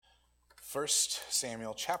1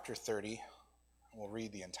 Samuel chapter 30. We'll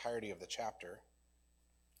read the entirety of the chapter.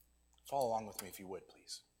 Follow along with me if you would,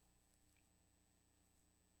 please.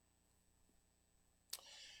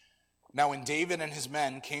 Now when David and his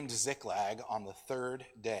men came to Ziklag on the third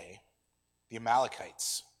day, the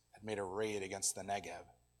Amalekites had made a raid against the Negev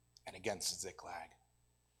and against Ziklag.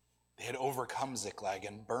 They had overcome Ziklag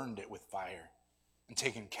and burned it with fire, and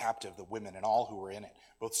taken captive the women and all who were in it,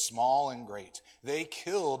 both small and great. They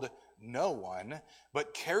killed no one,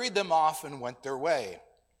 but carried them off and went their way.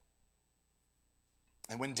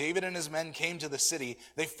 And when David and his men came to the city,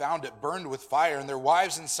 they found it burned with fire, and their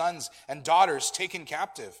wives and sons and daughters taken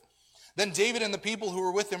captive. Then David and the people who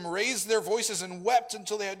were with him raised their voices and wept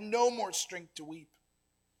until they had no more strength to weep.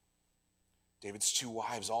 David's two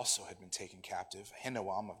wives also had been taken captive,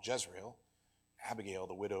 Ahinoam of Jezreel, Abigail,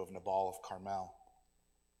 the widow of Nabal of Carmel.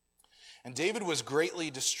 And David was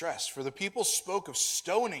greatly distressed, for the people spoke of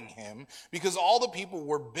stoning him, because all the people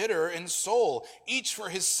were bitter in soul, each for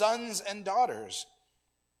his sons and daughters.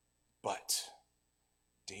 But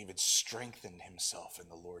David strengthened himself in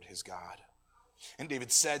the Lord his God. And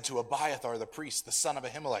David said to Abiathar the priest, the son of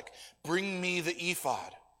Ahimelech, "Bring me the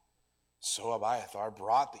ephod." So Abiathar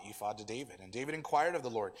brought the ephod to David, and David inquired of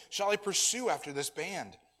the Lord, "Shall I pursue after this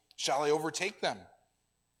band? Shall I overtake them?"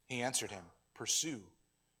 He answered him, "Pursue,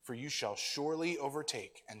 for you shall surely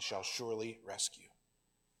overtake and shall surely rescue."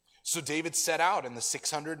 So David set out, and the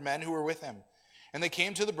 600 men who were with him, and they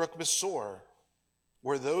came to the brook Besor,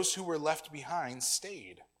 where those who were left behind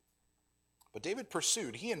stayed. But David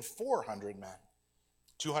pursued, he and 400 men.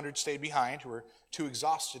 200 stayed behind, who were too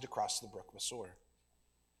exhausted to cross the brook Besor.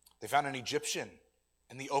 They found an Egyptian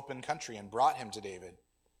in the open country and brought him to David.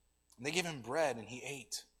 And they gave him bread, and he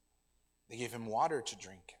ate. They gave him water to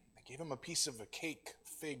drink. They gave him a piece of a cake,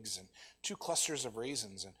 figs, and 2 clusters of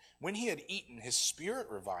raisins. And when he had eaten, his spirit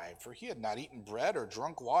revived, for he had not eaten bread or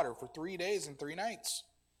drunk water for 3 days and 3 nights.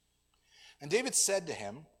 And David said to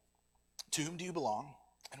him, "To whom do you belong,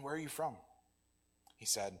 and where are you from?" He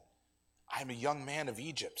said, "I am a young man of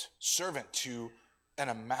Egypt, servant to an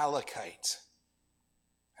Amalekite.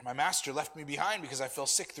 And my master left me behind because I fell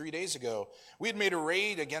sick 3 days ago. We had made a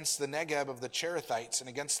raid against the Negev of the Cherethites, and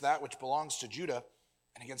against that which belongs to Judah,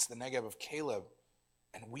 and against the Negev of Caleb,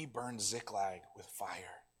 and we burned Ziklag with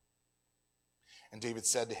fire." And David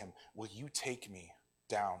said to him, "Will you take me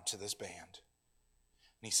down to this band?"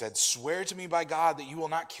 And he said, "Swear to me by God that you will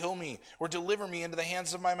not kill me or deliver me into the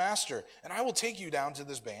hands of my master, and I will take you down to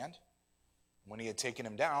this band." When he had taken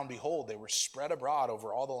him down, behold, they were spread abroad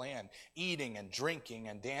over all the land, eating and drinking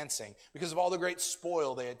and dancing, because of all the great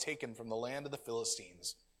spoil they had taken from the land of the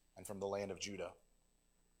Philistines and from the land of Judah.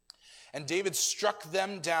 And David struck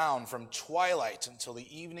them down from twilight until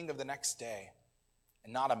the evening of the next day,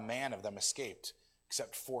 and not a man of them escaped,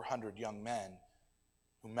 except 400 young men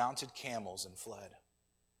who mounted camels and fled.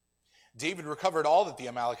 David recovered all that the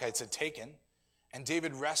Amalekites had taken, and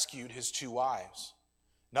David rescued his 2 wives.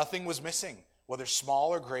 Nothing was missing, whether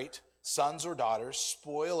small or great, sons or daughters,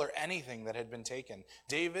 spoil or anything that had been taken.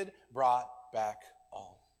 David brought back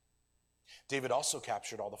all. David also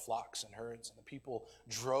captured all the flocks and herds, and the people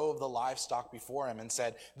drove the livestock before him and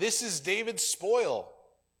said, "This is David's spoil."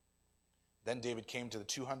 Then David came to the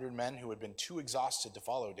 200 men who had been too exhausted to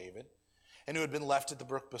follow David, and who had been left at the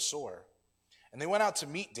brook Besor. And they went out to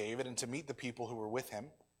meet David and to meet the people who were with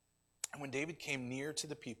him. And when David came near to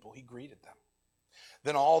the people, he greeted them.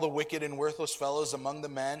 Then all the wicked and worthless fellows among the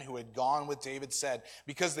men who had gone with David said,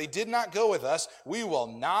 "Because they did not go with us, we will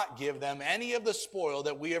not give them any of the spoil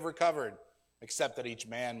that we have recovered, except that each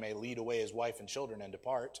man may lead away his wife and children and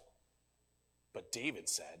depart." But David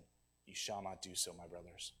said, "You shall not do so, my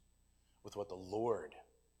brothers, with what the Lord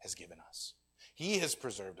has given us. He has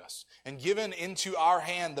preserved us and given into our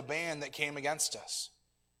hand the band that came against us.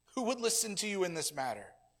 Who would listen to you in this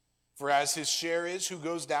matter? For as his share is who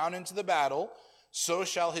goes down into the battle, so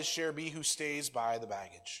shall his share be who stays by the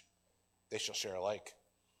baggage. They shall share alike."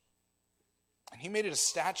 And he made it a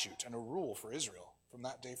statute and a rule for Israel from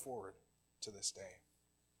that day forward to this day.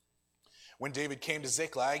 When David came to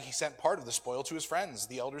Ziklag, he sent part of the spoil to his friends,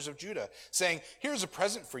 the elders of Judah, saying, "Here's a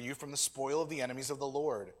present for you from the spoil of the enemies of the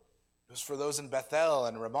Lord." It was for those in Bethel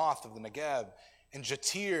and Ramoth of the Negeb, in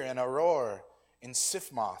Jatir and Aror, in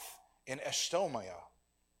Sifmoth, in Eshtmoah,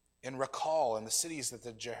 in Rakal, in the cities of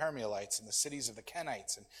the Jerahmeelites, in the cities of the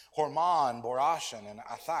Kenites, and Hormah and Borashan and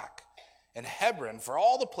Athak, and Hebron, for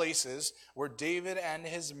all the places where David and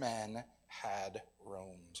his men had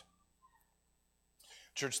roamed.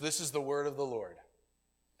 Church, this is the word of the Lord.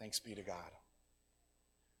 Thanks be to God.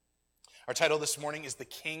 Our title this morning is "The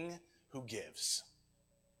King Who Gives."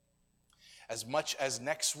 As much as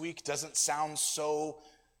next week doesn't sound so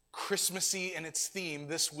Christmassy in its theme,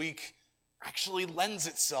 this week actually lends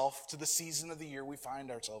itself to the season of the year we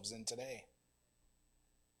find ourselves in today.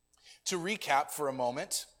 To recap for a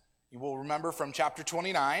moment, you will remember from chapter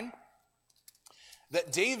 29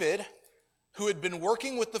 that David, who had been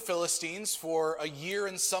working with the Philistines for a year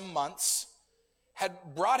and some months, had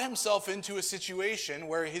brought himself into a situation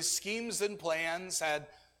where his schemes and plans had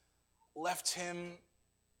left him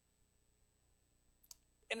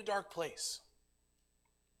in a dark place.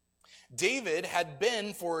 David had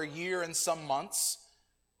been, for a year and some months,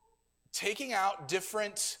 taking out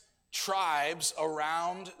different tribes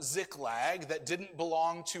around Ziklag that didn't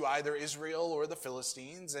belong to either Israel or the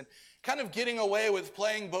Philistines, and kind of getting away with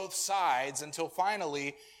playing both sides until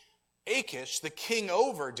finally Achish, the king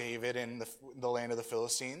over David in the land of the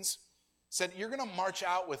Philistines, said, "You're going to march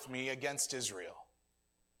out with me against Israel."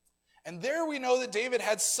 And there we know that David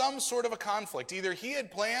had some sort of a conflict. Either he had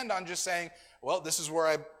planned on just saying, well, this is where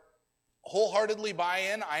I wholeheartedly buy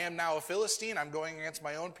in. I am now a Philistine. I'm going against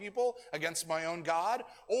my own people, against my own God.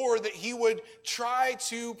 Or that he would try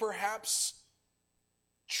to perhaps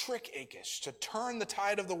trick Achish, to turn the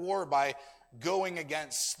tide of the war by going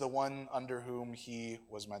against the one under whom he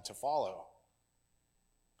was meant to follow.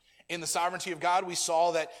 In the sovereignty of God, we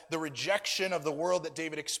saw that the rejection of the world that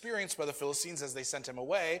David experienced by the Philistines as they sent him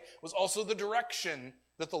away was also the direction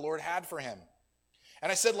that the Lord had for him.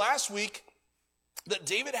 And I said last week that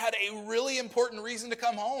David had a really important reason to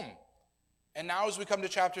come home. And now as we come to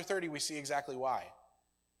chapter 30, we see exactly why.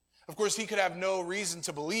 Of course, he could have no reason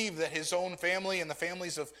to believe that his own family and the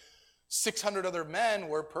families of 600 other men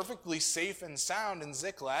were perfectly safe and sound in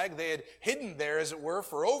Ziklag. They had hidden there, as it were,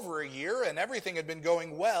 for over a year, and everything had been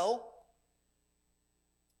going well.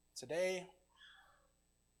 Today,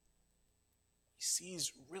 he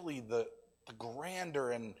sees really the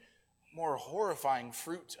grander and more horrifying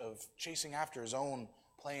fruit of chasing after his own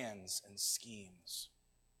plans and schemes.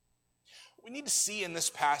 We need to see in this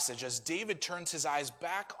passage, as David turns his eyes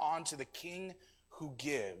back onto the king who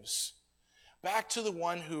gives, back to the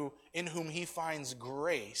one in whom he finds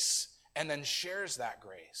grace and then shares that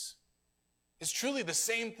grace, is truly the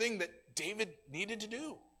same thing that David needed to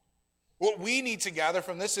do. What we need to gather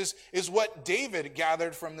from this is what David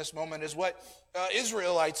gathered from this moment, is what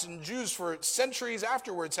Israelites and Jews for centuries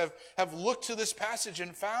afterwards have looked to this passage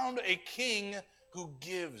and found a king who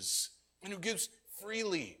gives, and who gives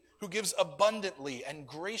freely, who gives abundantly and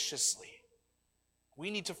graciously.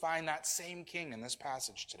 We need to find that same king in this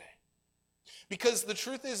passage today. Because the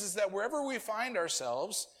truth is that wherever we find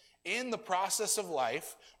ourselves in the process of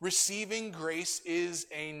life, receiving grace is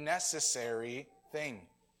a necessary thing.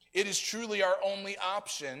 It is truly our only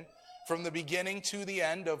option from the beginning to the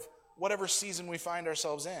end of whatever season we find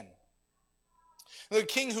ourselves in. The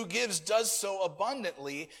king who gives does so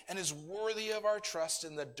abundantly and is worthy of our trust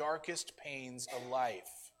in the darkest pains of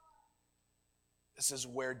life. This is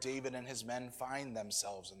where David and his men find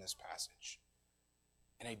themselves in this passage,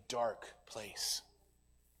 in a dark place.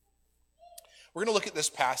 We're going to look at this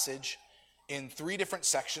passage in 3 different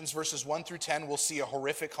sections. Verses 1 through 10, we'll see a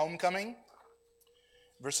horrific homecoming.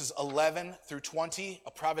 Verses 11 through 20,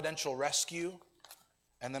 a providential rescue.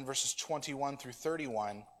 And then verses 21 through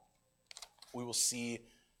 31, we will see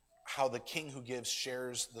how the king who gives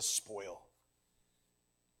shares the spoil.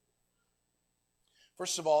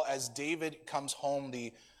 First of all, as David comes home,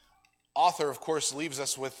 the author, of course, leaves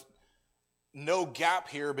us with no gap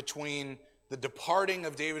here between the departing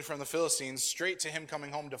of David from the Philistines straight to him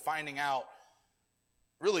coming home to finding out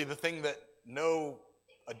really the thing that no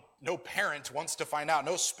parent wants to find out,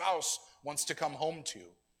 no spouse wants to come home to,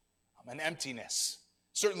 an emptiness.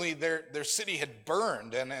 Certainly their city had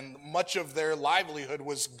burned and much of their livelihood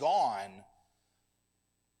was gone.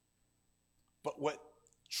 But what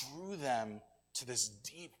drew them to this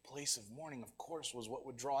deep place of mourning, of course, was what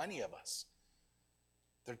would draw any of us.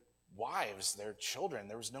 Their wives, their children,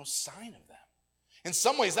 there was no sign of them. In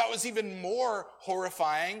some ways, that was even more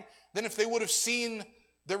horrifying than if they would have seen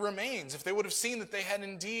their remains, if they would have seen that they had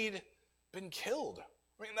indeed been killed.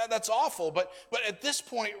 I mean, that's awful, but at this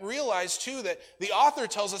point, realize too that the author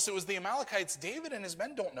tells us it was the Amalekites. David and his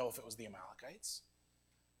men don't know if it was the Amalekites.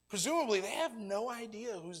 Presumably, they have no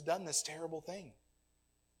idea who's done this terrible thing.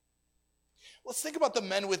 Let's think about the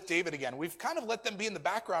men with David again. We've kind of let them be in the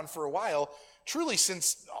background for a while, truly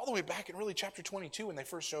since all the way back in really chapter 22 when they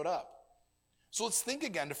first showed up. So let's think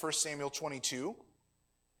again to 1 Samuel 22.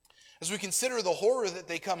 As we consider the horror that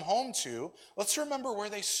they come home to, let's remember where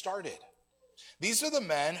they started. These are the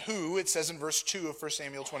men who, it says in verse 2 of 1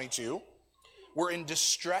 Samuel 22, were in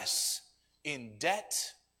distress, in debt,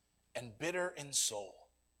 and bitter in soul.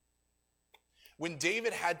 when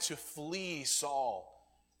David had to flee Saul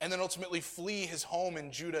and then ultimately flee his home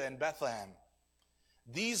in Judah and Bethlehem,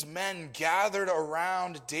 these men gathered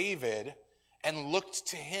around David and looked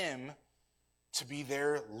to him to be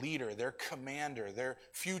their leader, their commander, their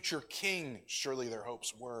future king, surely their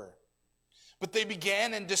hopes were. But they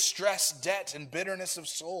began in distress, debt, and bitterness of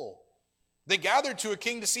soul. They gathered to a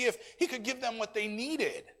king to see if he could give them what they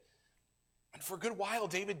needed. And for a good while,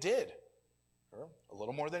 David did. For a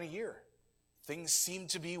little more than a year. Things seem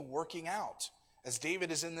to be working out as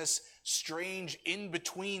David is in this strange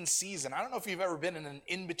in-between season. I don't know if you've ever been in an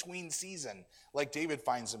in-between season like David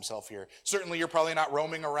finds himself here. Certainly you're probably not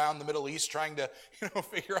roaming around the Middle East trying to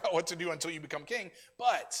figure out what to do until you become king.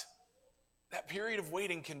 But that period of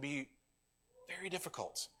waiting can be very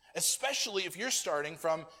difficult, especially if you're starting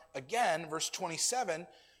from, again, verse 27,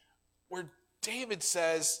 where David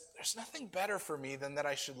says, there's nothing better for me than that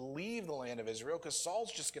I should leave the land of Israel because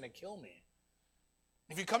Saul's just going to kill me.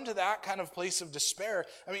 If you come to that kind of place of despair,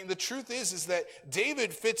 I mean, the truth is that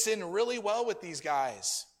David fits in really well with these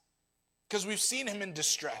guys because we've seen him in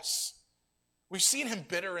distress. We've seen him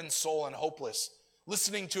bitter in soul and hopeless,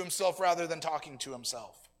 listening to himself rather than talking to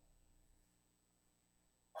himself.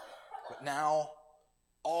 But now,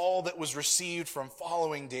 all that was received from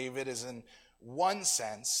following David is in one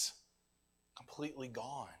sense completely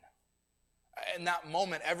gone. In that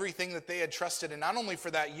moment, everything that they had trusted in, not only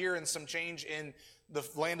for that year and some change in the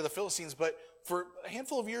land of the Philistines, but for a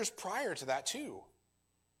handful of years prior to that too.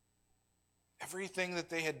 Everything that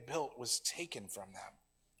they had built was taken from them.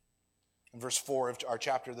 In verse 4 of our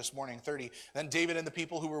chapter this morning, 30, then David and the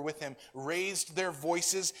people who were with him raised their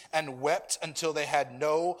voices and wept until they had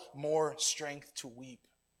no more strength to weep.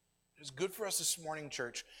 It was good for us this morning,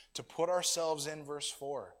 church, to put ourselves in verse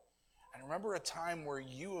 4. And remember a time where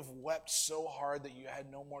you have wept so hard that you had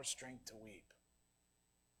no more strength to weep.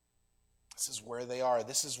 This is where they are.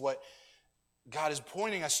 This is what God is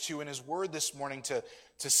pointing us to in his word this morning, to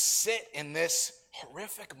sit in this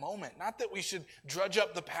horrific moment. Not that we should drudge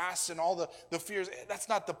up the past and all the fears. That's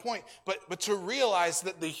not the point. But to realize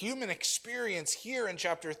that the human experience here in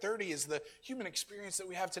chapter 30 is the human experience that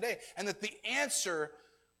we have today. And that the answer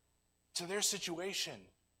to their situation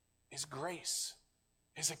is grace,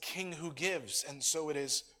 is a king who gives. And so it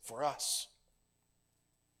is for us.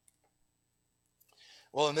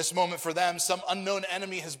 Well, in this moment for them, some unknown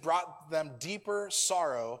enemy has brought them deeper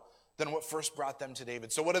sorrow than what first brought them to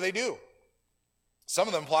David. So what do? Some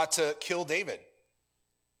of them plot to kill David.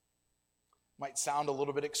 Might sound a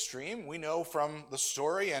little bit extreme. We know from the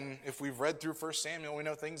story, and if we've read through 1 Samuel, we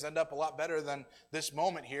know things end up a lot better than this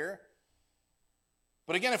moment here.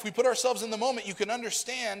 But again, if we put ourselves in the moment, you can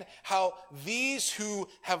understand how these who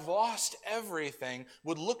have lost everything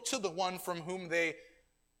would look to the one from whom they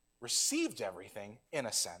received everything, in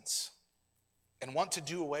a sense, and want to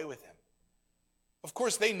do away with him. Of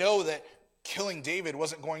course, they know that killing David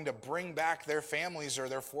wasn't going to bring back their families or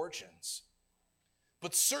their fortunes.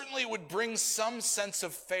 But certainly it would bring some sense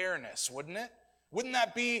of fairness, wouldn't it? Wouldn't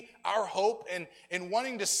that be our hope in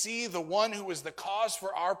wanting to see the one who was the cause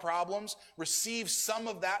for our problems receive some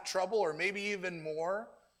of that trouble or maybe even more?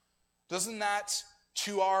 Doesn't that,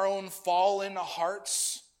 to our own fallen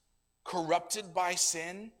hearts, corrupted by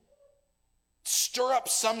sin, stir up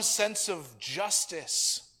some sense of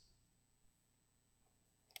justice?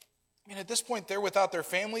 I mean, at this point, they're without their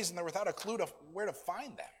families and they're without a clue to where to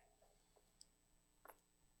find them.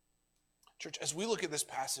 Church, as we look at this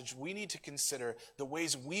passage, we need to consider the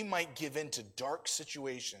ways we might give in to dark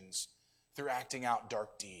situations through acting out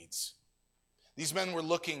dark deeds. These men were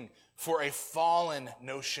looking for a fallen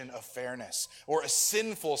notion of fairness or a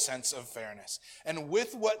sinful sense of fairness. And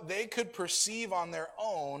with what they could perceive on their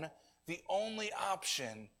own, the only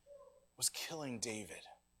option was killing David.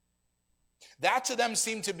 That to them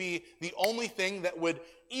seemed to be the only thing that would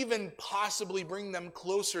even possibly bring them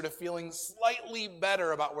closer to feeling slightly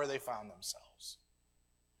better about where they found themselves.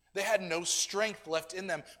 They had no strength left in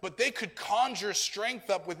them, but they could conjure strength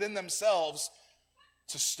up within themselves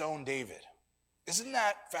to stone David. Isn't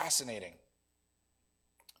that fascinating?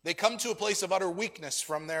 They come to a place of utter weakness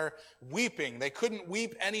from their weeping. They couldn't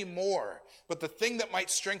weep anymore. But the thing that might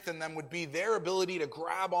strengthen them would be their ability to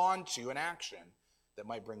grab onto an action that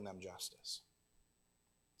might bring them justice.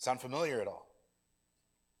 Sound familiar at all?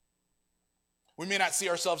 We may not see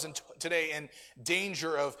ourselves today in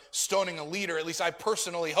danger of stoning a leader. At least I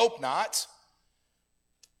personally hope not.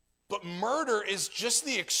 But murder is just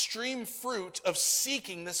the extreme fruit of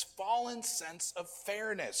seeking this fallen sense of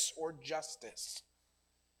fairness or justice.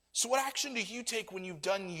 So what action do you take when you've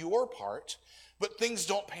done your part, but things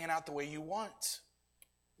don't pan out the way you want?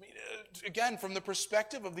 Again, from the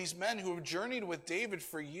perspective of these men who have journeyed with David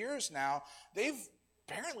for years now, they've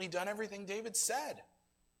apparently done everything David said.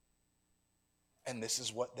 And this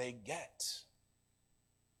is what they get.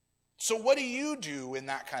 So what do you do in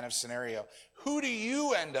that kind of scenario? Who do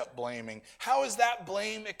you end up blaming? How is that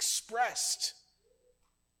blame expressed?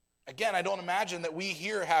 Again, I don't imagine that we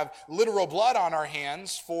here have literal blood on our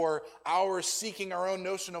hands for our seeking our own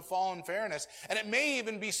notion of fallen fairness. And it may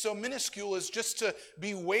even be so minuscule as just to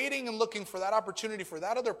be waiting and looking for that opportunity for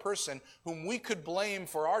that other person whom we could blame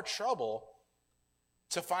for our trouble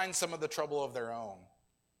to find some of the trouble of their own.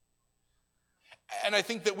 And I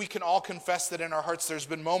think that we can all confess that in our hearts there's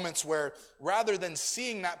been moments where rather than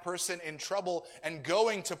seeing that person in trouble and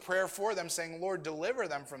going to prayer for them, saying, Lord, deliver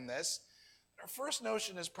them from this, our first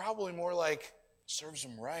notion is probably more like, serves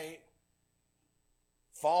them right.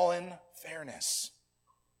 Fallen fairness.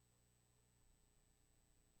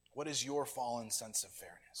 What is your fallen sense of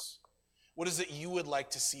fairness? What is it you would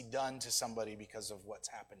like to see done to somebody because of what's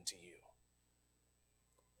happened to you?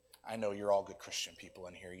 I know you're all good Christian people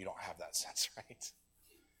in here. You don't have that sense, right?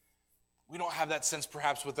 We don't have that sense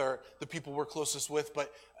perhaps with the people we're closest with,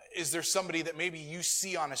 but is there somebody that maybe you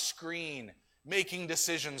see on a screen making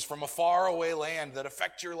decisions from a faraway land that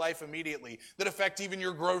affect your life immediately, that affect even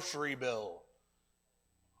your grocery bill?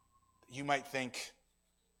 You might think,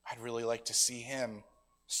 I'd really like to see him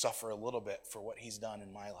suffer a little bit for what he's done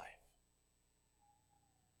in my life.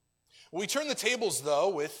 We turn the tables, though,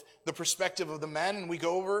 with the perspective of the men, and we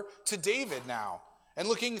go over to David now, and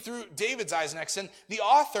looking through David's eyes next. And the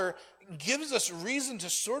author gives us reason to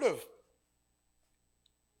sort of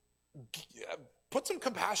put some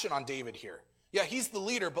compassion on David here. Yeah, he's the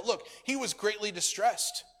leader, but look, he was greatly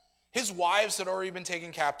distressed. His wives had already been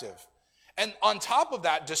taken captive. And on top of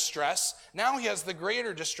that distress, now he has the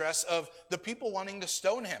greater distress of the people wanting to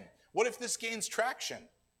stone him. What if this gains traction?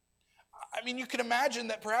 I mean, you can imagine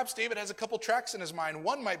that perhaps David has a couple tracks in his mind.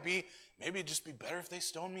 One might be, maybe it'd just be better if they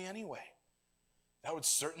stone me anyway. That would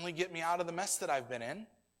certainly get me out of the mess that I've been in.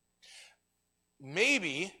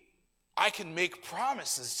 Maybe I can make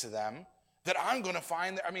promises to them that I'm going to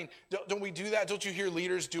find, don't we do that? Don't you hear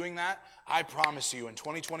leaders doing that? I promise you in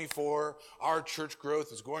 2024, our church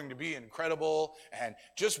growth is going to be incredible, and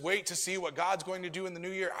just wait to see what God's going to do in the new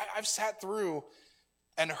year. I've sat through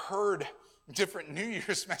and heard different New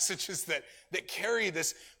Year's messages that carry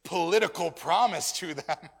this political promise to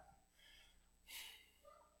them.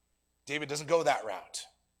 David doesn't go that route.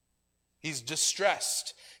 He's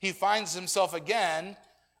distressed. He finds himself again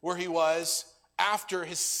where he was after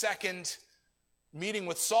his second meeting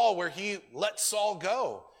with Saul, where he let Saul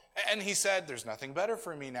go. And he said, there's nothing better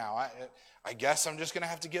for me now. I guess I'm just going to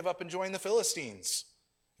have to give up and join the Philistines.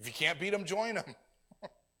 If you can't beat them, join them.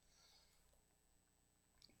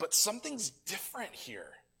 But something's different here.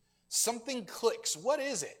 Something clicks. What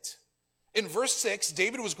is it? In verse 6,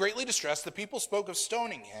 David was greatly distressed. The people spoke of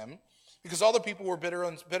stoning him because all the people were bitter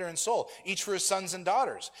in soul, each for his sons and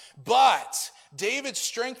daughters. But David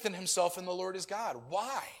strengthened himself in the Lord his God.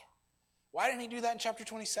 Why? Why didn't he do that in chapter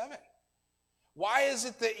 27? Why is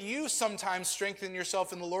it that you sometimes strengthen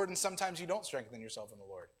yourself in the Lord and sometimes you don't strengthen yourself in the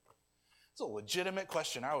Lord? It's a legitimate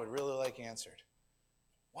question I would really like answered.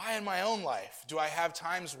 Why in my own life do I have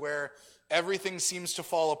times where everything seems to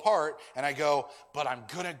fall apart and I go, but I'm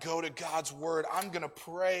going to go to God's word. I'm going to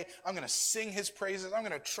pray. I'm going to sing his praises. I'm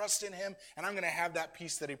going to trust in him, and I'm going to have that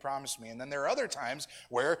peace that he promised me. And then there are other times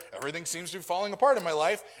where everything seems to be falling apart in my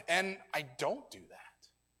life and I don't do that.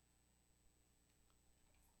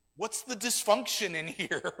 What's the dysfunction in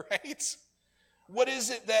here, right? What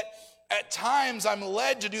is it that at times I'm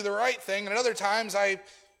led to do the right thing and at other times I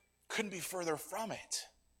couldn't be further from it?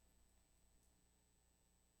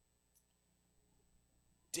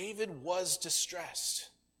 David was distressed,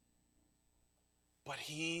 but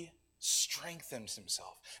he strengthens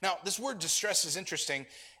himself. Now, this word distress is interesting.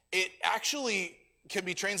 It actually can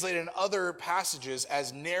be translated in other passages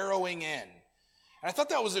as narrowing in. And I thought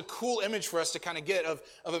that was a cool image for us to kind of get of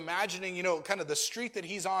imagining, kind of the street that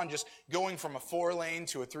he's on, just going from a 4-lane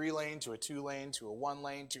to a 3-lane to a 2-lane to a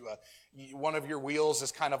 1-lane to one of your wheels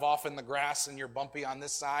is kind of off in the grass and you're bumpy on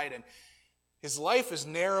this side. And his life is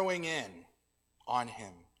narrowing in on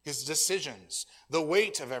him, his decisions, the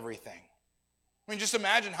weight of everything. I mean, just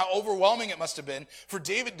imagine how overwhelming it must have been for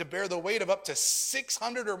David to bear the weight of up to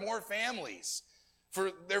 600 or more families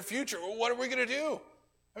for their future. Well, what are we going to do?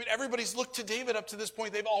 I mean, everybody's looked to David up to this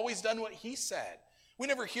point. They've always done what he said. We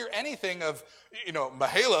never hear anything of,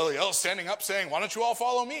 Mahalalel standing up saying, why don't you all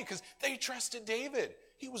follow me? Because they trusted David.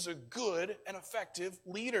 He was a good and effective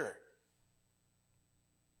leader.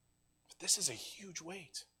 But this is a huge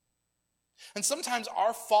weight. And sometimes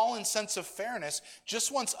our fallen sense of fairness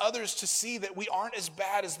just wants others to see that we aren't as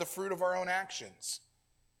bad as the fruit of our own actions.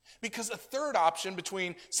 Because a third option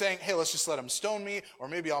between saying, hey, let's just let them stone me, or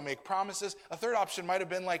maybe I'll make promises, a third option might have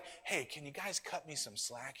been like, hey, can you guys cut me some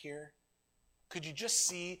slack here? Could you just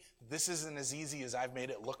see this isn't as easy as I've made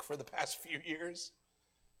it look for the past few years?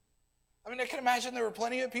 I mean, I can imagine there were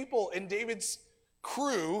plenty of people in David's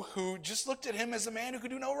crew who just looked at him as a man who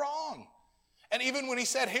could do no wrong. And even when he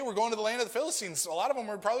said, hey, we're going to the land of the Philistines, a lot of them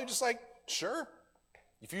were probably just like, sure,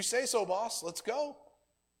 if you say so, boss, let's go.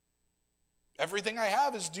 Everything I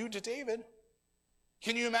have is due to David.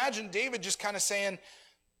 Can you imagine David just kind of saying,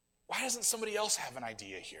 why doesn't somebody else have an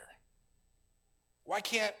idea here? Why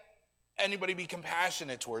can't anybody be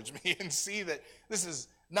compassionate towards me and see that this is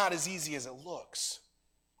not as easy as it looks?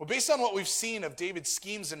 Well, based on what we've seen of David's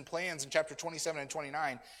schemes and plans in chapter 27 and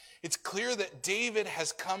 29, it's clear that David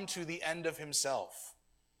has come to the end of himself.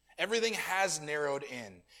 Everything has narrowed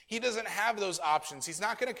in. He doesn't have those options. He's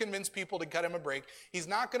not going to convince people to cut him a break. He's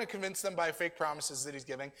not going to convince them by fake promises that he's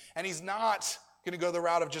giving. And he's not going to go the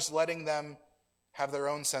route of just letting them have their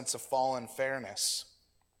own sense of fallen fairness.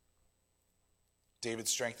 David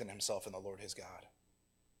strengthened himself in the Lord his God.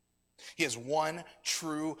 He has one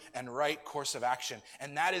true and right course of action,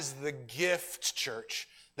 and that is the gift, church,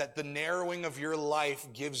 that the narrowing of your life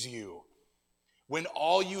gives you. When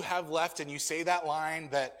all you have left, and you say that line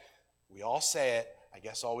that we all say it, I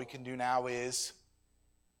guess all we can do now is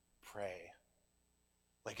pray.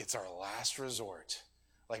 Like it's our last resort.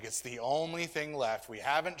 Like it's the only thing left. We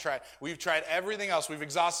haven't tried. We've tried everything else. We've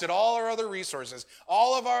exhausted all our other resources.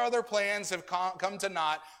 All of our other plans have come to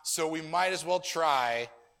naught, so we might as well try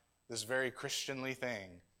this very Christianly thing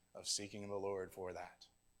of seeking the Lord for that.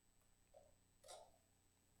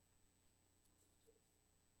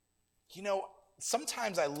 You know,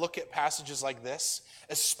 sometimes I look at passages like this,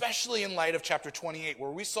 especially in light of chapter 28,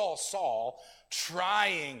 where we saw Saul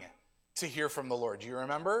trying to hear from the Lord. Do you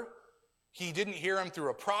remember? He didn't hear him through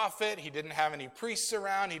a prophet. He didn't have any priests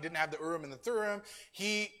around. He didn't have the Urim and the Thummim.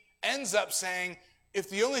 He ends up saying, if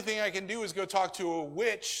the only thing I can do is go talk to a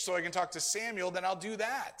witch so I can talk to Samuel, then I'll do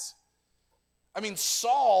that. I mean,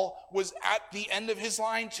 Saul was at the end of his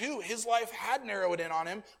line too. His life had narrowed in on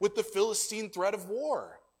him with the Philistine threat of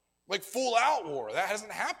war. Like full out war. That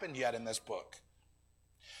hasn't happened yet in this book.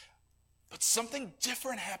 But something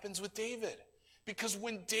different happens with David. Because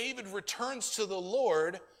when David returns to the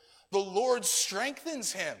Lord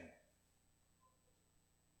strengthens him.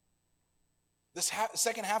 This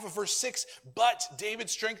second half of verse 6, but David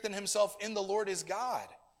strengthened himself in the Lord his God.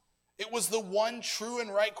 It was the one true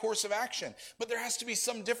and right course of action. But there has to be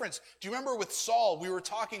some difference. Do you remember with Saul, we were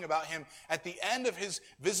talking about him at the end of his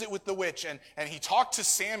visit with the witch, and he talked to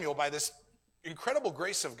Samuel by this incredible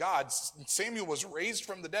grace of God. Samuel was raised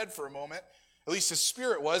from the dead for a moment. At least his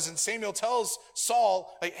spirit was. And Samuel tells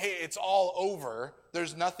Saul, like, hey, it's all over.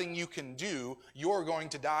 There's nothing you can do. You're going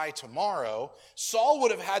to die tomorrow. Saul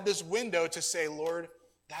would have had this window to say, Lord,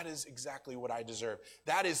 that is exactly what I deserve.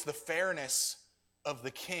 That is the fairness of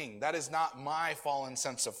the king. That is not my fallen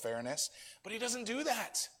sense of fairness. But he doesn't do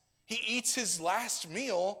that. He eats his last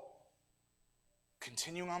meal,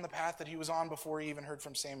 continuing on the path that he was on before he even heard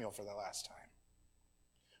from Samuel for the last time.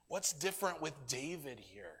 What's different with David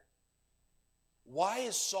here? Why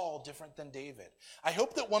is Saul different than David? I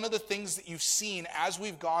hope that one of the things that you've seen as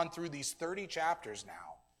we've gone through these 30 chapters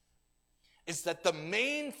now is that the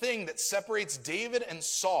main thing that separates David and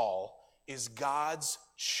Saul is God's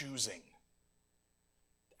choosing.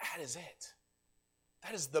 That is it.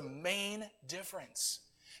 That is the main difference.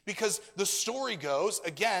 Because the story goes,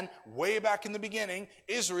 again, way back in the beginning,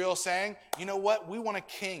 Israel saying, you know what, we want a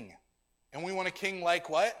king. And we want a king like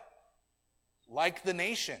what? Like the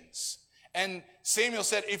nations. And Samuel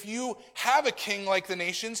said, if you have a king like the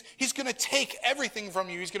nations, he's going to take everything from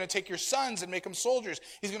you. He's going to take your sons and make them soldiers.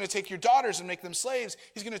 He's going to take your daughters and make them slaves.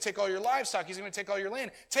 He's going to take all your livestock. He's going to take all your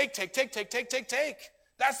land. Take.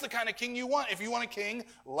 That's the kind of king you want, if you want a king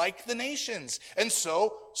like the nations. And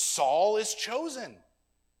so Saul is chosen.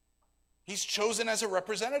 He's chosen as a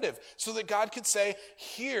representative so that God could say,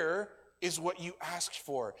 here is what you asked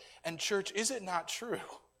for. And church, is it not true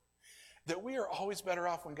that we are always better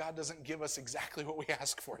off when God doesn't give us exactly what we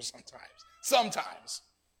ask for sometimes? Sometimes.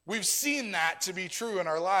 We've seen that to be true in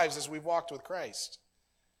our lives as we've walked with Christ.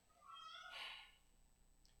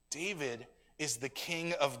 David is the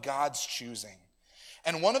king of God's choosing.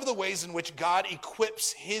 And one of the ways in which God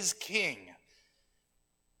equips his king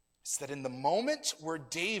is that in the moment where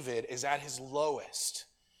David is at his lowest,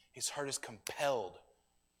 his heart is compelled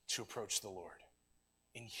to approach the Lord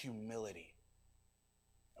in humility.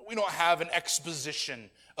 We don't have an exposition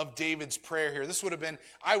of David's prayer here. This would have been,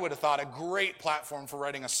 I would have thought, a great platform for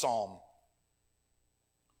writing a psalm.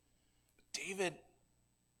 David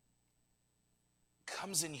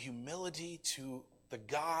comes in humility to the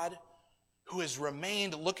God who has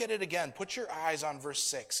remained. Look at it again. Put your eyes on verse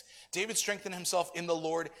 6. David strengthened himself in the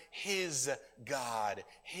Lord, his God.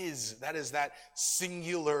 His, that is that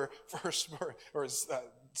singular first, or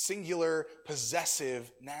singular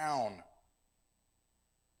possessive noun.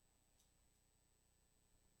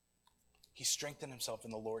 He strengthened himself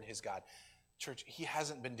in the Lord, his God. Church, he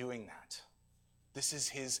hasn't been doing that. This is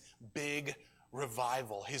his big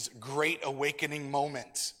revival, his great awakening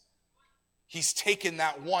moment. He's taken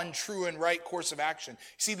that one true and right course of action.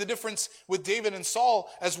 See, the difference with David and Saul,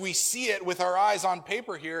 as we see it with our eyes on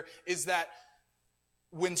paper here, is that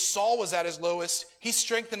when Saul was at his lowest, he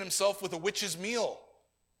strengthened himself with a witch's meal.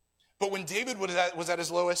 But when David was at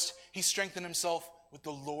his lowest, he strengthened himself with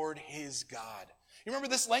the Lord his God. You remember,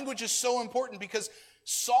 this language is so important because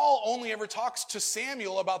Saul only ever talks to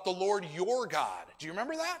Samuel about the Lord your God. Do you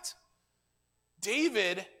remember that?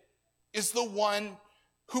 David is the one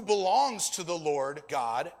who belongs to the Lord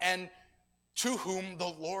God and to whom the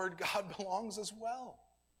Lord God belongs as well.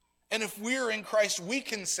 And if we're in Christ, we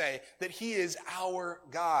can say that he is our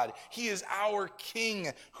God. He is our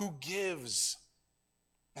King who gives.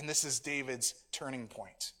 And this is David's turning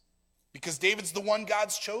point, because David's the one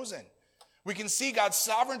God's chosen. We can see God's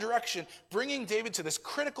sovereign direction bringing David to this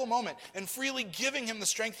critical moment and freely giving him the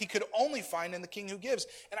strength he could only find in the King who gives.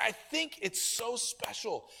 And I think it's so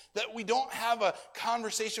special that we don't have a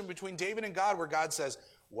conversation between David and God where God says,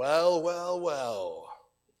 well,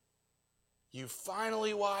 you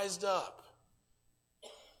finally wised up.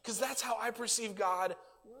 Because that's how I perceive God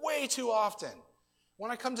way too often. When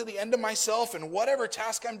I come to the end of myself and whatever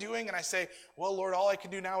task I'm doing and I say, well, Lord, all I can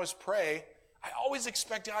do now is pray, I always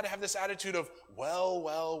expect God to have this attitude of,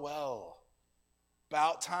 well.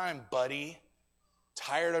 About time, buddy.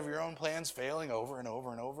 Tired of your own plans failing over and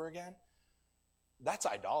over and over again? That's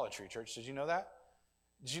idolatry, church. Did you know that?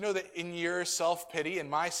 Did you know that in your self-pity, in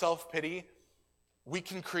my self-pity, we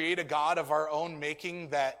can create a God of our own making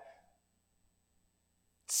that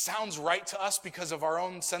sounds right to us because of our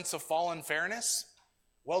own sense of fallen fairness?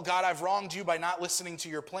 Well, God, I've wronged you by not listening to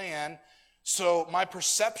your plan, so my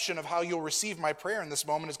perception of how you'll receive my prayer in this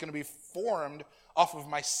moment is going to be formed off of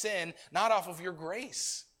my sin, not off of your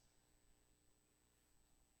grace.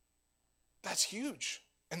 That's huge.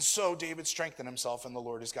 And so David strengthened himself in the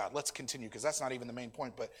Lord his God. Let's continue, because that's not even the main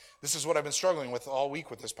point, but this is what I've been struggling with all week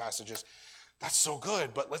with this passage is, that's so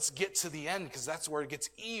good, but let's get to the end, because that's where it gets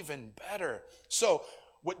even better. So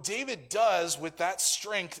what David does with that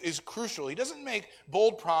strength is crucial. He doesn't make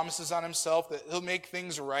bold promises on himself that he'll make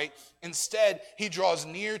things right. Instead, he draws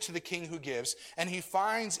near to the King who gives, and he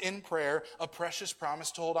finds in prayer a precious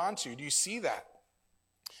promise to hold on to. Do you see that?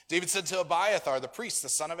 David said to Abiathar, the priest, the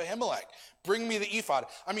son of Ahimelech, bring me the ephod.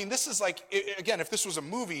 I mean, this is like, again, if this was a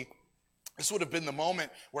movie, this would have been the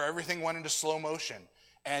moment where everything went into slow motion.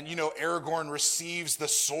 And, Aragorn receives the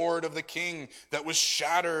sword of the king that was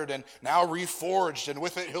shattered and now reforged, and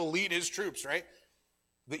with it he'll lead his troops, right?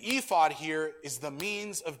 The ephod here is the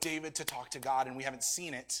means of David to talk to God, and we haven't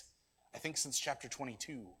seen it, I think, since chapter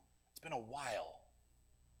 22. It's been a while.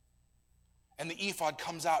 And the ephod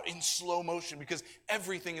comes out in slow motion because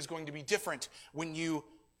everything is going to be different when you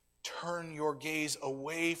turn your gaze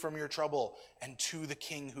away from your trouble and to the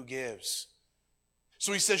King who gives.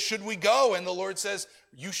 So he says, should we go? And the Lord says,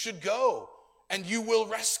 you should go, and you will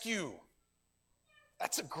rescue.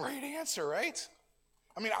 That's a great answer, right?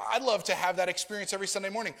 I mean, I'd love to have that experience every Sunday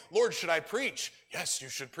morning. Lord, should I preach? Yes, you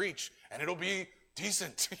should preach, and it'll be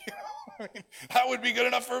decent. I mean, that would be good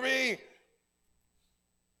enough for me.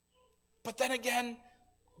 But then again,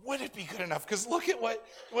 would it be good enough? Because look at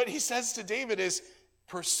what he says to David is,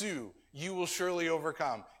 pursue. You will surely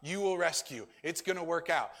overcome. You will rescue. It's going to work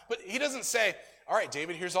out. But he doesn't say, all right,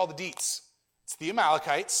 David, here's all the deets. It's the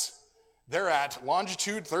Amalekites. They're at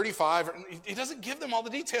longitude 35. He doesn't give them all the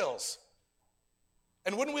details.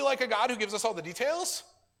 And wouldn't we like a God who gives us all the details?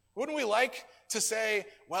 Wouldn't we like to say,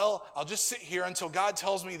 well, I'll just sit here until God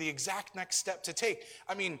tells me the exact next step to take?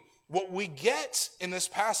 I mean, what we get in this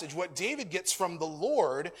passage, what David gets from the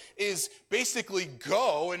Lord is basically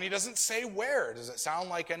go, and he doesn't say where. Does it sound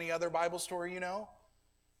like any other Bible story you know?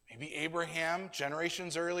 Maybe Abraham,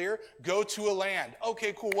 generations earlier, go to a land.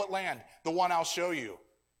 Okay, cool, what land? The one I'll show you.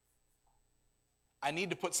 I need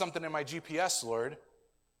to put something in my GPS, Lord.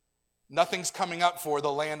 Nothing's coming up for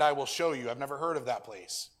the land I will show you. I've never heard of that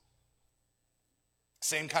place.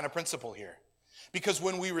 Same kind of principle here. Because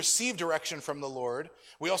when we receive direction from the Lord,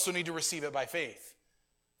 we also need to receive it by faith.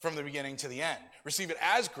 from the beginning to the end. Receive it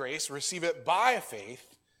as grace, receive it by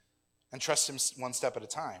faith, and trust him one step at a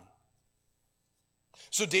time.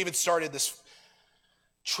 So David started this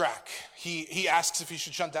track. He asks if he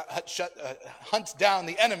should hunt down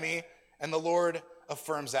the enemy, and the Lord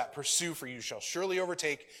affirms that. Pursue, for you shall surely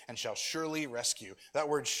overtake and shall surely rescue. That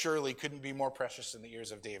word surely couldn't be more precious in the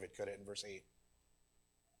ears of David, could it, in verse 8?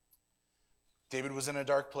 David was in a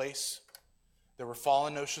dark place. There were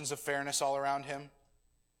fallen notions of fairness all around him.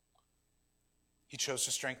 He chose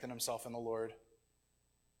to strengthen himself in the Lord,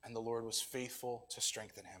 and the Lord was faithful to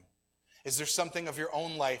strengthen him. Is there something of your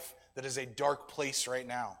own life that is a dark place right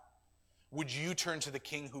now? Would you turn to the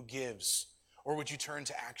King who gives, or would you turn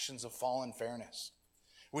to actions of fallen fairness?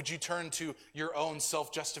 Would you turn to your own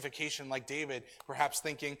self-justification like David, perhaps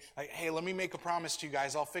thinking, like, hey, let me make a promise to you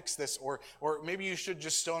guys, I'll fix this, or maybe you should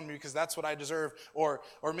just stone me because that's what I deserve, or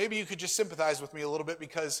maybe you could just sympathize with me a little bit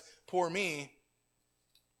because poor me.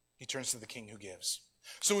 He turns to the King who gives.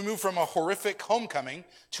 So we move from a horrific homecoming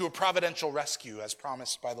to a providential rescue as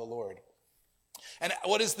promised by the Lord. And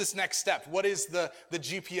what is this next step? What is the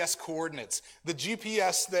GPS coordinates? The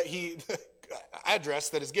GPS address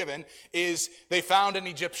that is given is they found an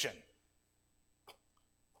Egyptian.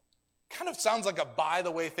 Kind of sounds like a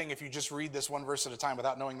by-the-way thing if you just read this one verse at a time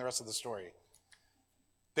without knowing the rest of the story.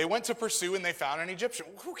 They went to pursue and they found an Egyptian.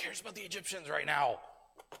 Who cares about the Egyptians right now?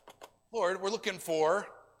 Lord, we're looking for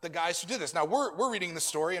the guys who did this. Now, we're reading the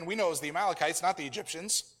story, and we know it was the Amalekites, not the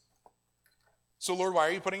Egyptians. So, Lord, why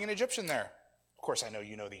are you putting an Egyptian there? Of course, I know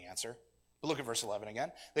you know the answer. But look at verse 11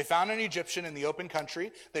 again. They found an Egyptian in the open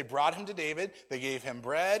country. They brought him to David. They gave him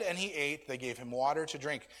bread, and he ate. They gave him water to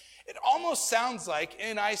drink. It almost sounds like,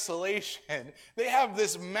 in isolation, they have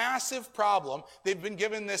this massive problem. They've been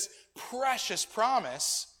given this precious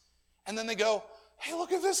promise, and then they go, hey,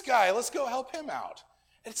 look at this guy. Let's go help him out.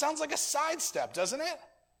 It sounds like a sidestep, doesn't it?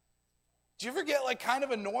 Do you ever get kind of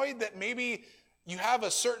annoyed that maybe you have a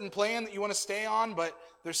certain plan that you want to stay on, but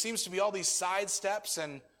there seems to be all these side steps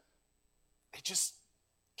and they just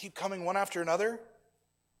keep coming one after another?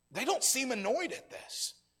 They don't seem annoyed at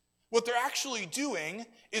this. What they're actually doing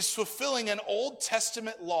is fulfilling an Old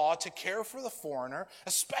Testament law to care for the foreigner,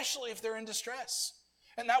 especially if they're in distress.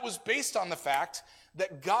 And that was based on the fact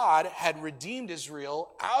that God had redeemed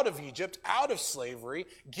Israel out of Egypt, out of slavery,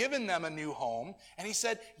 given them a new home. And he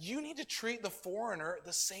said, you need to treat the foreigner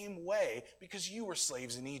the same way because you were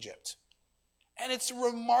slaves in Egypt. And it's a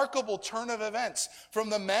remarkable turn of events from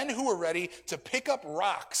the men who were ready to pick up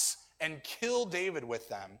rocks and kill David with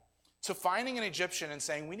them to finding an Egyptian and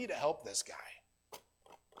saying, we need to help this guy.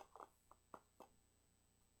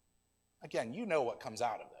 Again, you know what comes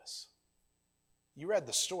out of this. You read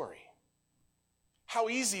the story. How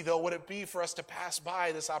easy, though, would it be for us to pass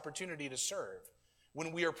by this opportunity to serve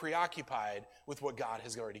when we are preoccupied with what God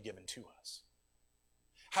has already given to us?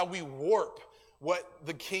 How we warp what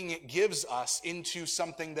the King gives us into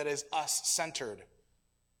something that is us-centered.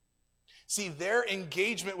 See, their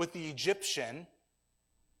engagement with the Egyptian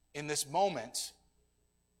in this moment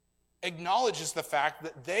acknowledges the fact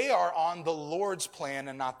that they are on the Lord's plan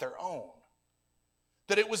and not their own.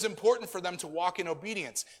 That it was important for them to walk in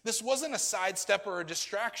obedience. This wasn't a sidestep or a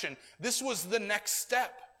distraction. This was the next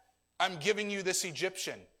step. I'm giving you this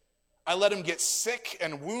Egyptian. I let him get sick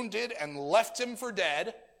and wounded and left him for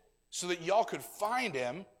dead so that y'all could find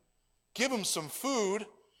him, give him some food,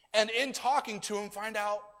 and in talking to him, find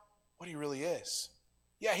out what he really is.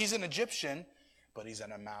 Yeah, he's an Egyptian, but he's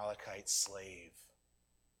an Amalekite slave.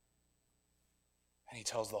 And he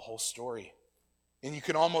tells the whole story. And you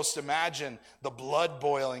can almost imagine the blood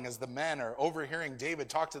boiling as the men are overhearing David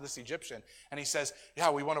talk to this Egyptian. And he says,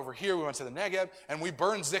 yeah, we went over here, we went to the Negev, and we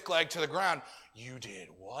burned Ziklag to the ground. You did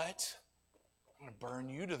what? I'm going to burn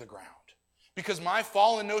you to the ground. Because my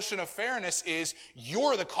fallen notion of fairness is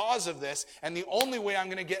you're the cause of this, and the only way I'm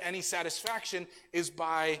going to get any satisfaction is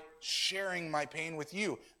by sharing my pain with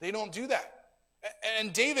you. They don't do that.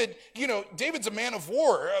 And David, David's a man of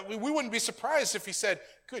war. We wouldn't be surprised if he said,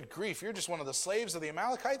 good grief, you're just one of the slaves of the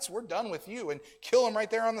Amalekites. We're done with you, and kill him right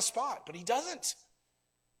there on the spot. But he doesn't.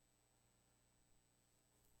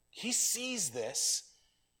 He sees this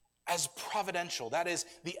as providential. That is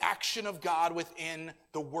the action of God within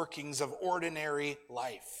the workings of ordinary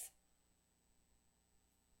life.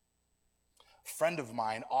 A friend of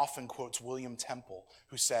mine often quotes William Temple,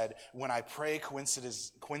 who said, when I pray,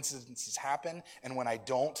 coincidences happen, and when I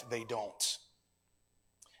don't, they don't.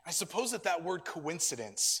 I suppose that word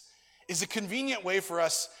coincidence is a convenient way for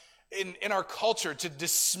us in our culture to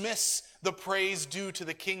dismiss the praise due to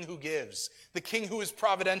the King who gives, the King who is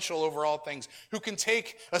providential over all things, who can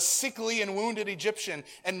take a sickly and wounded Egyptian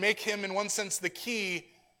and make him, in one sense, the key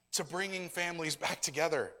to bringing families back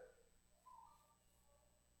together.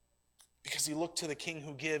 Because he looked to the king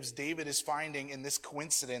who gives, David is finding in this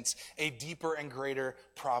coincidence a deeper and greater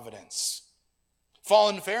providence.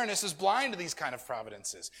 Fallen fairness is blind to these kind of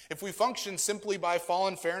providences. If we function simply by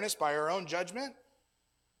fallen fairness, by our own judgment,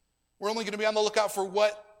 we're only going to be on the lookout for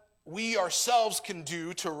what we ourselves can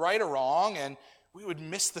do to right a wrong, and we would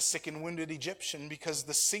miss the sick and wounded Egyptian because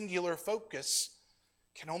the singular focus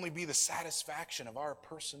can only be the satisfaction of our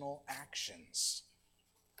personal actions.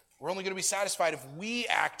 We're only going to be satisfied if we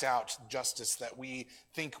act out justice that we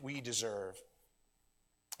think we deserve.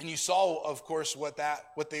 And you saw, of course, what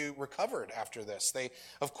they recovered after this.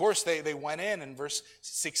 They went in verse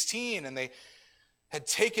 16, and they had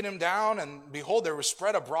taken him down, and behold, there was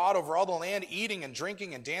spread abroad over all the land, eating and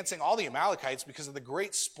drinking and dancing, all the Amalekites, because of the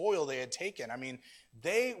great spoil they had taken. I mean,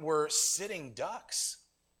 they were sitting ducks.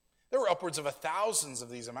 There were upwards of 1,000 of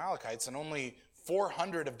these Amalekites, and only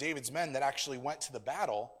 400 of David's men that actually went to the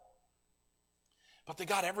battle. But they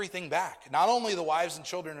got everything back. Not only the wives and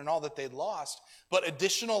children and all that they'd lost, but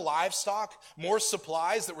additional livestock, more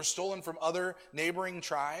supplies that were stolen from other neighboring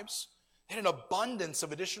tribes. They had an abundance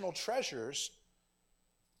of additional treasures,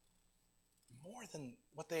 more than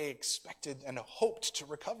what they expected and hoped to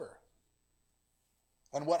recover.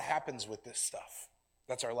 And what happens with this stuff?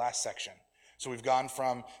 That's our last section. So we've gone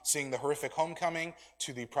from seeing the horrific homecoming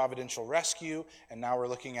to the providential rescue, and now we're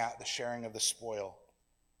looking at the sharing of the spoil.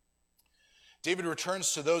 David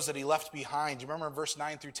returns to those that he left behind. You remember in verse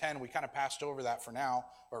 9 through 10, we kind of passed over that for now,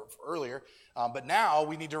 or earlier. But now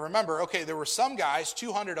we need to remember, okay, there were some guys,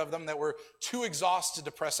 200 of them, that were too exhausted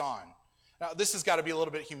to press on. Now, this has got to be a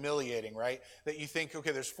little bit humiliating, right? That you think,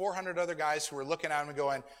 okay, there's 400 other guys who are looking at him and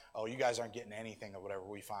going, oh, you guys aren't getting anything of whatever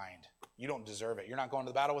we find. You don't deserve it. You're not going to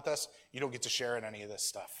the battle with us. You don't get to share in any of this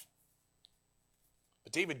stuff.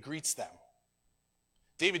 But David greets them.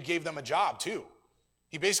 David gave them a job, too.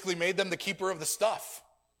 He basically made them the keeper of the stuff.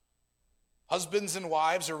 Husbands and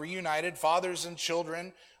wives are reunited, fathers and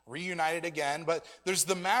children reunited again, but there's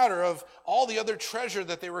the matter of all the other treasure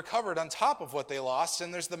that they recovered on top of what they lost,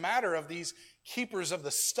 and there's the matter of these keepers of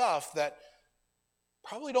the stuff that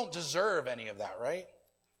probably don't deserve any of that, right?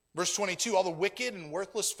 Verse 22, all the wicked and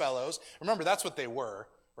worthless fellows, remember that's what they were,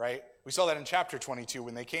 right? We saw that in chapter 22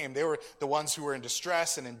 when they came. They were the ones who were in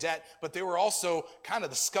distress and in debt, but they were also kind of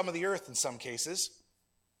the scum of the earth in some cases.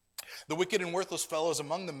 The wicked and worthless fellows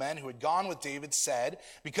among the men who had gone with David said,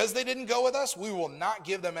 because they didn't go with us, we will not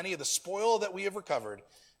give them any of the spoil that we have recovered,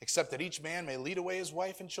 except that each man may lead away his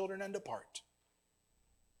wife and children and depart.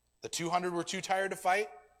 The 200 were too tired to fight.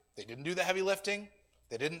 They didn't do the heavy lifting.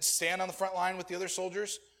 They didn't stand on the front line with the other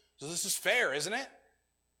soldiers. So this is fair, isn't it?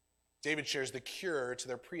 David shares the cure to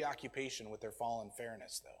their preoccupation with their fallen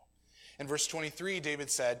fairness, though. In verse 23, David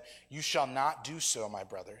said, you shall not do so, my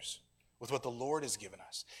brothers, with what the Lord has given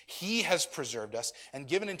us. He has preserved us and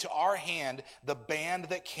given into our hand the band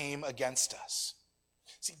that came against us.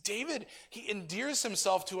 See, David, he endears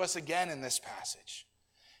himself to us again in this passage.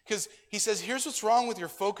 Because he says, here's what's wrong with your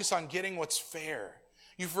focus on getting what's fair.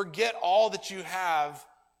 You forget all that you have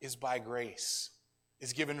is by grace,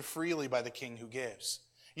 is given freely by the king who gives.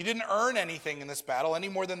 You didn't earn anything in this battle any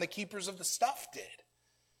more than the keepers of the stuff did.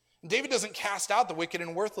 David doesn't cast out the wicked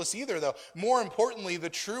and worthless either, though. More importantly,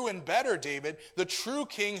 the true and better David, the true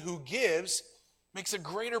king who gives, makes a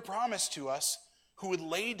greater promise to us who would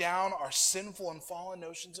lay down our sinful and fallen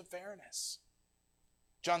notions of fairness.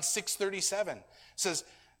 John 6:37 says,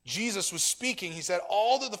 Jesus was speaking. He said,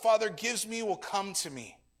 all that the Father gives me will come to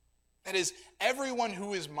me. That is, everyone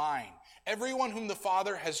who is mine. Everyone whom the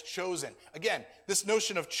Father has chosen. Again, this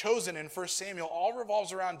notion of chosen in 1 Samuel all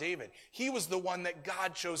revolves around David. He was the one that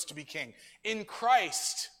God chose to be king. In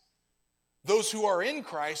Christ, those who are in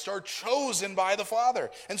Christ are chosen by the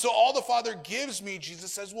Father. And so all the Father gives me,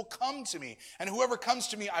 Jesus says, will come to me. And whoever comes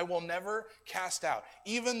to me, I will never cast out.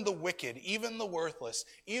 Even the wicked, even the worthless,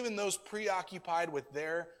 even those preoccupied with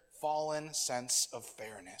their fallen sense of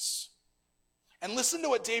fairness. And listen to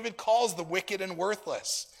what David calls the wicked and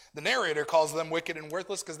worthless. The narrator calls them wicked and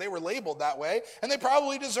worthless because they were labeled that way, and they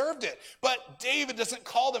probably deserved it. But David doesn't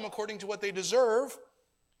call them according to what they deserve.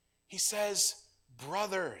 He says,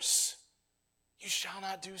 brothers, you shall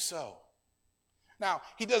not do so. Now,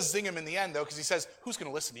 he does zing him in the end, though, because he says, who's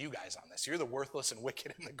going to listen to you guys on this? You're the worthless and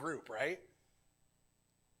wicked in the group, right?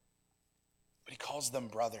 But he calls them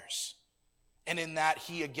brothers. And in that,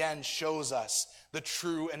 he again shows us the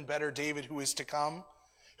true and better David who is to come,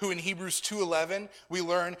 who in Hebrews 2:11 we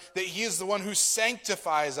learn that he is the one who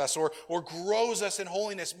sanctifies us or grows us in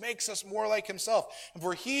holiness, makes us more like himself. And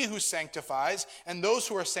for he who sanctifies and those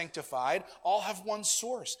who are sanctified all have one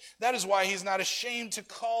source. That is why he's not ashamed to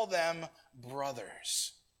call them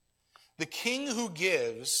brothers. The king who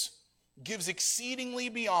gives exceedingly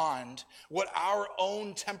beyond what our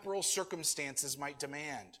own temporal circumstances might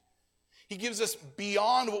demand. He gives us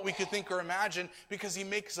beyond what we could think or imagine because he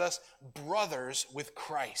makes us brothers with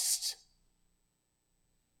Christ.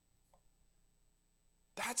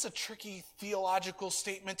 That's a tricky theological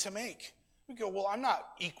statement to make. We go, well, I'm not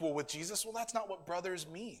equal with Jesus. Well, that's not what brothers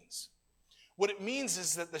means. What it means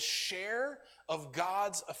is that the share of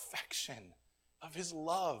God's affection, of his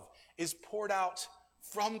love, is poured out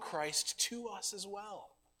from Christ to us as well.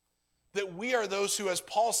 That we are those who, as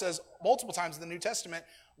Paul says multiple times in the New Testament,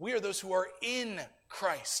 we are those who are in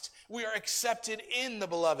Christ. We are accepted in the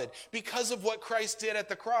beloved. Because of what Christ did at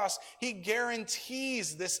the cross, he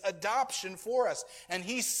guarantees this adoption for us. And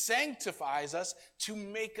he sanctifies us to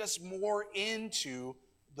make us more into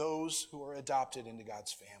those who are adopted into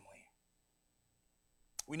God's family.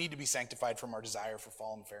 We need to be sanctified from our desire for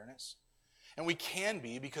fallen fairness. And we can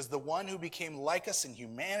be because the one who became like us in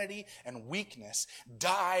humanity and weakness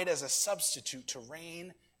died as a substitute to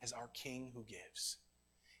reign as our King who gives.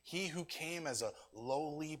 He who came as a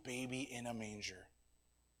lowly baby in a manger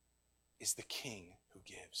is the King who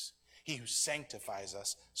gives. He who sanctifies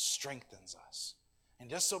us strengthens us. And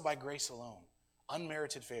does so by grace alone,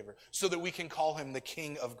 unmerited favor, so that we can call him the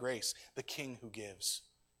King of grace, the King who gives,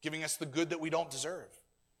 giving us the good that we don't deserve.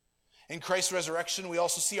 In Christ's resurrection, we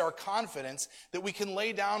also see our confidence that we can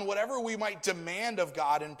lay down whatever we might demand of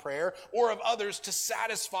God in prayer or of others to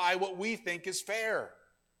satisfy what we think is fair.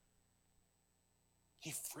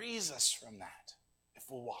 He frees us from that if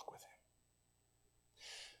we'll walk with him.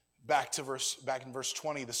 Back in verse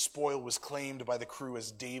 20, the spoil was claimed by the crew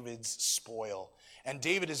as David's spoil. And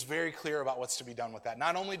David is very clear about what's to be done with that.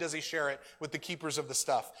 Not only does he share it with the keepers of the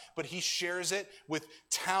stuff, but he shares it with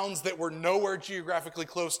towns that were nowhere geographically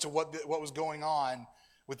close to what was going on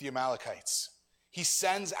with the Amalekites. He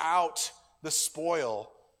sends out the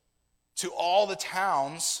spoil to all the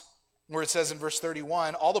towns, where it says in verse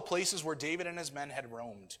 31, all the places where David and his men had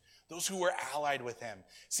roamed, those who were allied with him.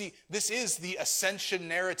 See, this is the ascension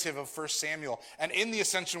narrative of 1 Samuel. And in the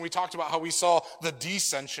ascension, we talked about how we saw the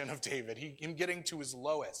descension of David, him getting to his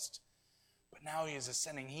lowest. But now he is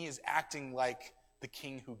ascending. He is acting like the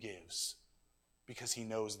king who gives because he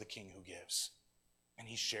knows the king who gives. And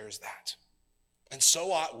he shares that. And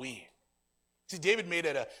so ought we. See, David made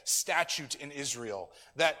it a statute in Israel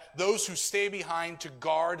that those who stay behind to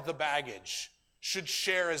guard the baggage should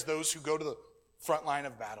share as those who go to the front line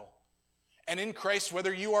of battle. And in Christ,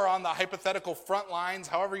 whether you are on the hypothetical front lines,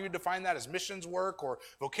 however you define that as missions work or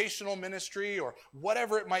vocational ministry or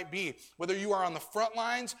whatever it might be, whether you are on the front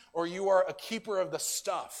lines or you are a keeper of the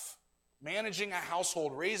stuff, managing a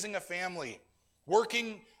household, raising a family,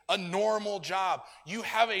 working a normal job, you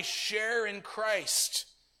have a share in Christ.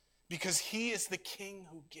 Because he is the king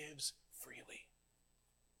who gives freely.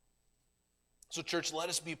 So church, let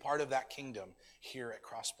us be part of that kingdom here at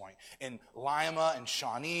Crosspoint. In Lima and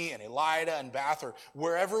Shawnee and Elida and Bath, or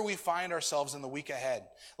wherever we find ourselves in the week ahead.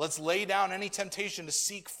 Let's lay down any temptation to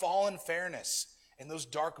seek fallen fairness in those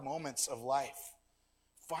dark moments of life.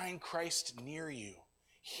 Find Christ near you,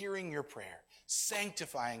 hearing your prayer,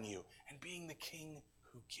 sanctifying you, and being the king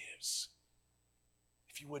who gives.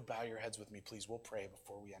 If you would bow your heads with me, please, we'll pray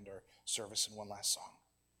before we end our service in one last song.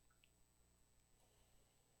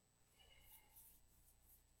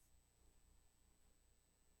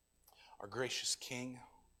 Our gracious King,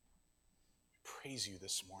 we praise you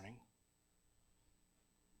this morning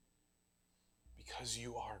because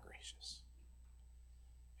you are gracious.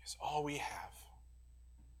 It's all we have.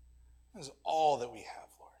 It is all that we have,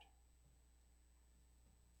 Lord.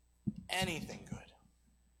 Anything good.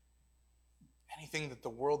 Anything that the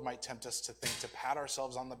world might tempt us to think, to pat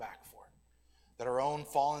ourselves on the back for. That our own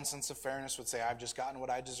fallen sense of fairness would say, I've just gotten what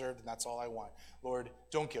I deserved and that's all I want. Lord,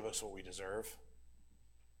 don't give us what we deserve.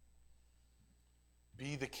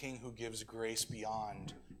 Be the king who gives grace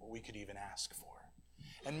beyond what we could even ask for.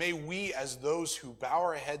 And may we, as those who bow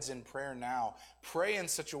our heads in prayer now, pray in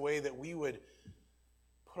such a way that we would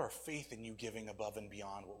put our faith in you giving above and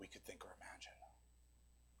beyond what we could think or imagine.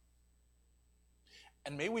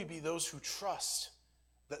 And may we be those who trust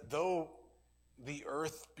that though the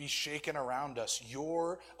earth be shaken around us,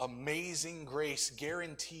 your amazing grace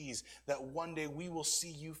guarantees that one day we will see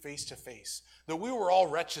you face to face. Though we were all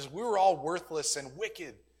wretches, we were all worthless and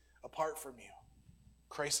wicked apart from you.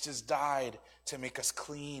 Christ has died to make us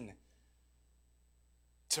clean,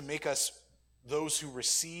 to make us those who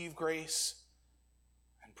receive grace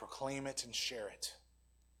and proclaim it and share it.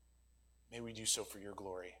 May we do so for your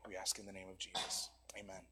glory. We ask in the name of Jesus. Amen.